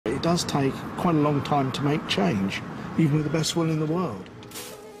it does take quite a long time to make change, even with the best will in the world.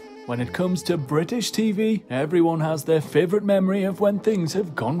 When it comes to British TV, everyone has their favourite memory of when things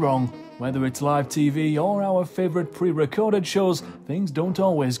have gone wrong. Whether it's live TV or our favourite pre-recorded shows, things don't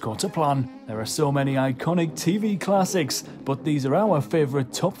always go to plan. There are so many iconic TV classics, but these are our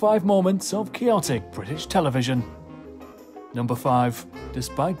favourite top 5 moments of chaotic British television. Number 5.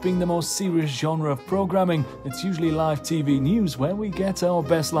 Despite being the most serious genre of programming, it's usually live TV news where we get our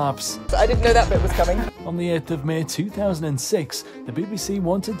best laughs. I didn't know that bit was coming. On the 8th of May 2006, the BBC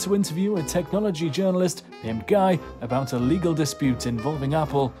wanted to interview a technology journalist named Guy about a legal dispute involving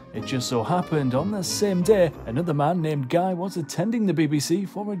Apple. It just so happened on the same day, another man named Guy was attending the BBC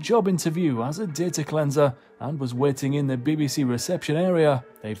for a job interview as a data cleanser and was waiting in the BBC reception area.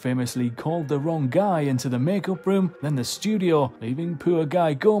 They famously called the wrong guy into the makeup room, then the studio, leaving poor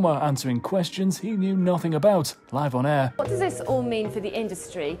Guy Gomer answering questions he knew nothing about, live on air. What does this all mean for the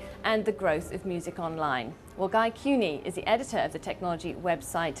industry and the growth of music online? Well, Guy Cuny is the editor of the technology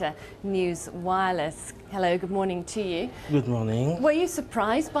website News Wireless. Hello, good morning to you. Good morning. Were you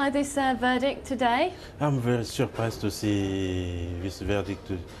surprised by this verdict today? I'm very surprised to see this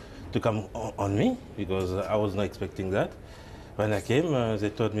verdict to come on me, because I was not expecting that. When I came, they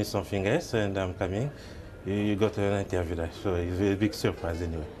told me something else, and I'm coming. You got an interview there, so it's a big surprise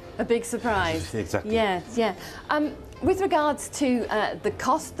anyway. A big surprise. Exactly. Yes, yeah. With regards to the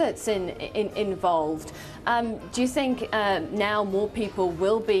cost that's involved, do you think now more people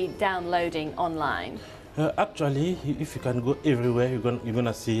will be downloading online? Actually, if you can go everywhere, you're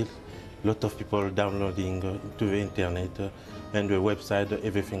gonna see a lot of people downloading to the internet and the website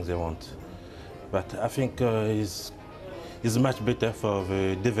everything they want. But I think it's much better for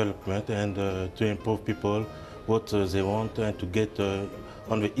the development and to improve people what they want and to get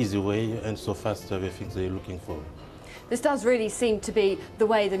on the easy way and so fast the things they're looking for. This does really seem to be the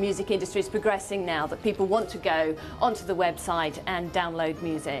way the music industry is progressing now, that people want to go onto the website and download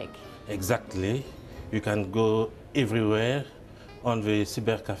music. Exactly. You can go everywhere on the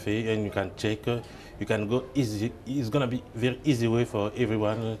cyber cafe and you can check. You can go easy. It's going to be a very easy way for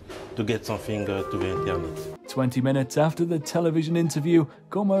everyone to get something to the internet. 20 minutes after the television interview,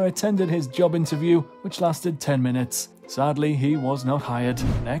 Gomer attended his job interview, which lasted 10 minutes. Sadly, he was not hired.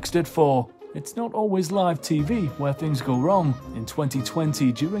 Next at 4. It's not always live TV where things go wrong. In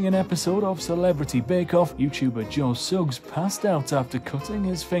 2020, during an episode of Celebrity Bake Off, YouTuber Joe Suggs passed out after cutting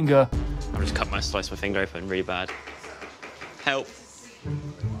his finger. I just sliced my finger open really bad. Help.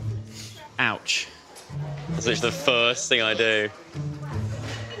 Ouch. That's literally the first thing I do.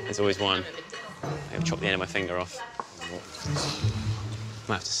 There's always one. I've chopped the end of my finger off.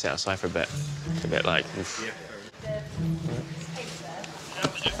 Might have to sit outside for a bit like... Oof.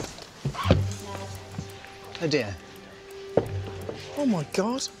 Oh dear. Oh my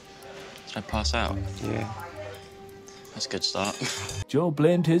God. Did I pass out? Yeah. That's a good start. Joe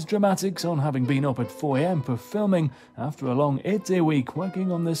blamed his dramatics on having been up at 4 AM for filming after a long 8-day week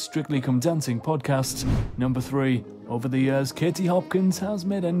working on the Strictly Come Dancing podcast. Number 3. Over the years, Katie Hopkins has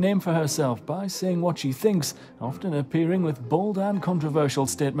made a name for herself by saying what she thinks, often appearing with bold and controversial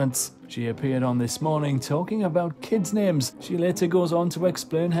statements. She appeared on This Morning talking about kids' names. She later goes on to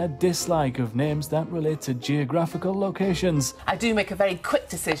explain her dislike of names that relate to geographical locations. I do make a very quick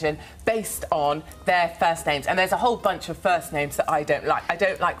decision based on their first names, and there's a whole bunch of first names that I don't like. I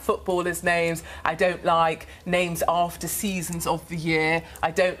don't like footballers' names. I don't like names after seasons of the year.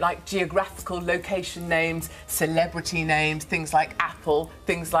 I don't like geographical location names, celebrity names, things like Apple,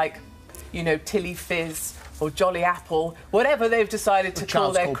 things like, you know, Tilly Fizz or Jolly Apple, whatever they've decided to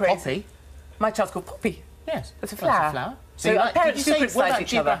call their crazy. Poppy. My child's called Poppy. Yes, it's a flower. That's a flower. So like, parents do what about each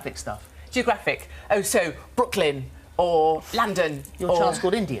geographic other. stuff? Geographic. Oh, so Brooklyn or London. Your child's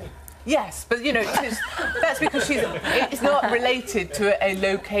called India. Yes, but you know, that's because it's not related to a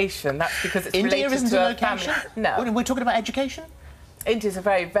location. That's because it's India related isn't to a location. No, We're talking about education. India's a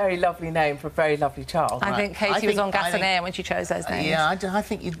very, very lovely name for a very lovely child. I think Katie was on gas and air when she chose those names. Yeah, I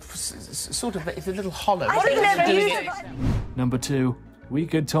think you'd sort of, it's a little hollow. I think never used it. Number 2. We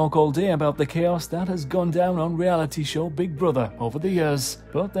could talk all day about the chaos that has gone down on reality show Big Brother over the years,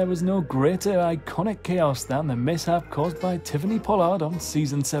 but there was no greater iconic chaos than the mishap caused by Tiffany Pollard on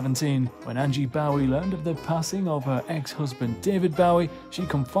season 17. When Angie Bowie learned of the passing of her ex-husband David Bowie, she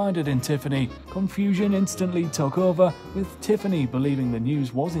confided in Tiffany. Confusion instantly took over, with Tiffany believing the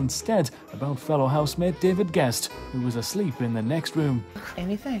news was instead about fellow housemate David Guest, who was asleep in the next room.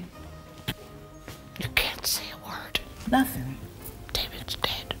 Anything? You can't say a word. Nothing. David's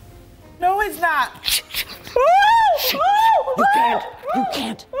dead. No, it's not. You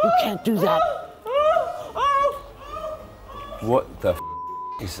can't do that. What the f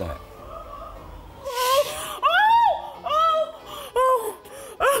is that?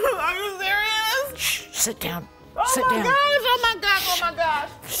 Are you serious? Shh, sit down. Oh Sit my down. gosh, oh my gosh, oh my gosh.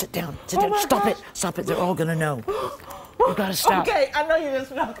 Sit down. Sit down. Stop it. Stop it. They're all gonna know. You gotta stop. Okay, I know you're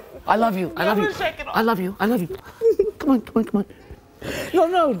just not. I love you. I love you. I love you. I love you. Come on, come on, come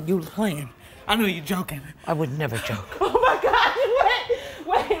on. No, you were playing. I know you're joking. I would never joke. Oh my gosh,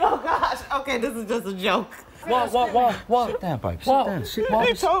 wait, oh gosh. Okay, this is just a joke. What? Sit down, babe. Sit down. Sit down.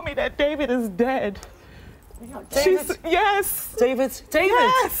 They told me that David is dead. David? Yes. David?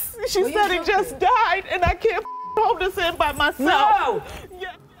 Yes. She said he just died, and I can't hold this in by myself. No!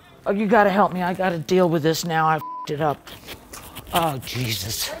 Yeah. Oh, you gotta help me. I gotta deal with this now. I f***ed it up. Oh,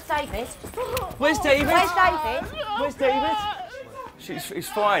 Jesus. Where's David? Where's David? Where's David? Where's David? He's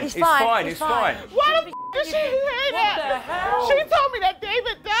fine. He's He's fine. fine. He's He's fine. Why the f did she say that? the hell? She told me that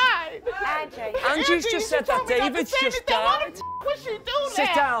David died. Angie. Angie's just said that David's just died. Why the f would she do that?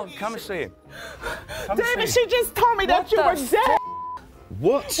 Sit down. Come and see him. Come and David, see him. she just told me that What you the were dead.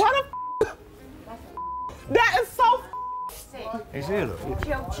 What? Why the f That is so f He's here, look.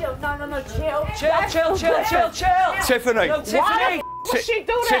 Chill. No, chill. Chill. Tiffany. No, Why would she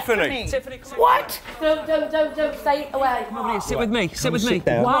do that to me? Tiffany. What? Don't stay away. Sit with me. Sit with me.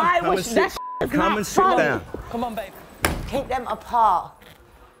 Why would that Come and sit down. Come on, babe. Keep them apart.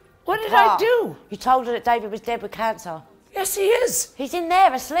 What did I do? You told her that David was dead with cancer. Yes, he is. He's in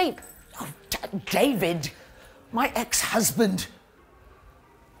there asleep. Oh, David, my ex-husband.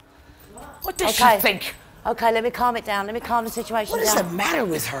 What does she think? Okay, let me calm it down. Let me calm the situation What is down. the matter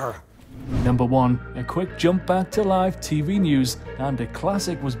with her? Number 1, a quick jump back to live TV news, and a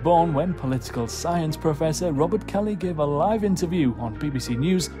classic was born when political science professor Robert Kelly gave a live interview on BBC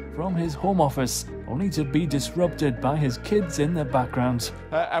News from his home office, only to be disrupted by his kids in the background.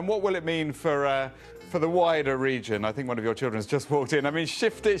 And what will it mean for the wider region? I think one of your children has just walked in. I mean,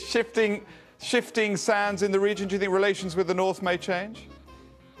 shifting sands in the region. Do you think relations with the North may change?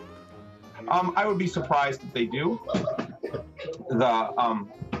 I would be surprised if they do.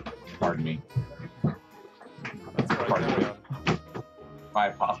 Pardon me. My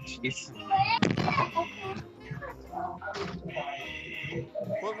apologies.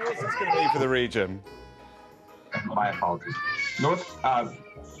 What's this going to mean for the region? My apologies.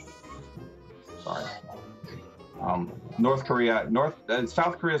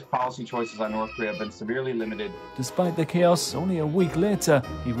 South Korea's policy choices on North Korea have been severely limited. Despite the chaos, only a week later,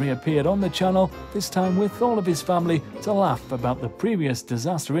 he reappeared on the channel, this time with all of his family, to laugh about the previous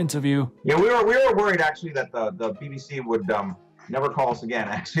disaster interview. Yeah, we were worried actually that the BBC would never call us again.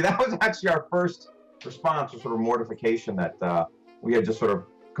 Actually, that was actually our first response, was sort of mortification that we had just sort of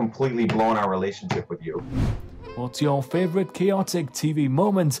completely blown our relationship with you. What's your favourite chaotic TV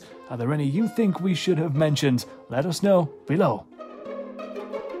moment? Are there any you think we should have mentioned? Let us know below.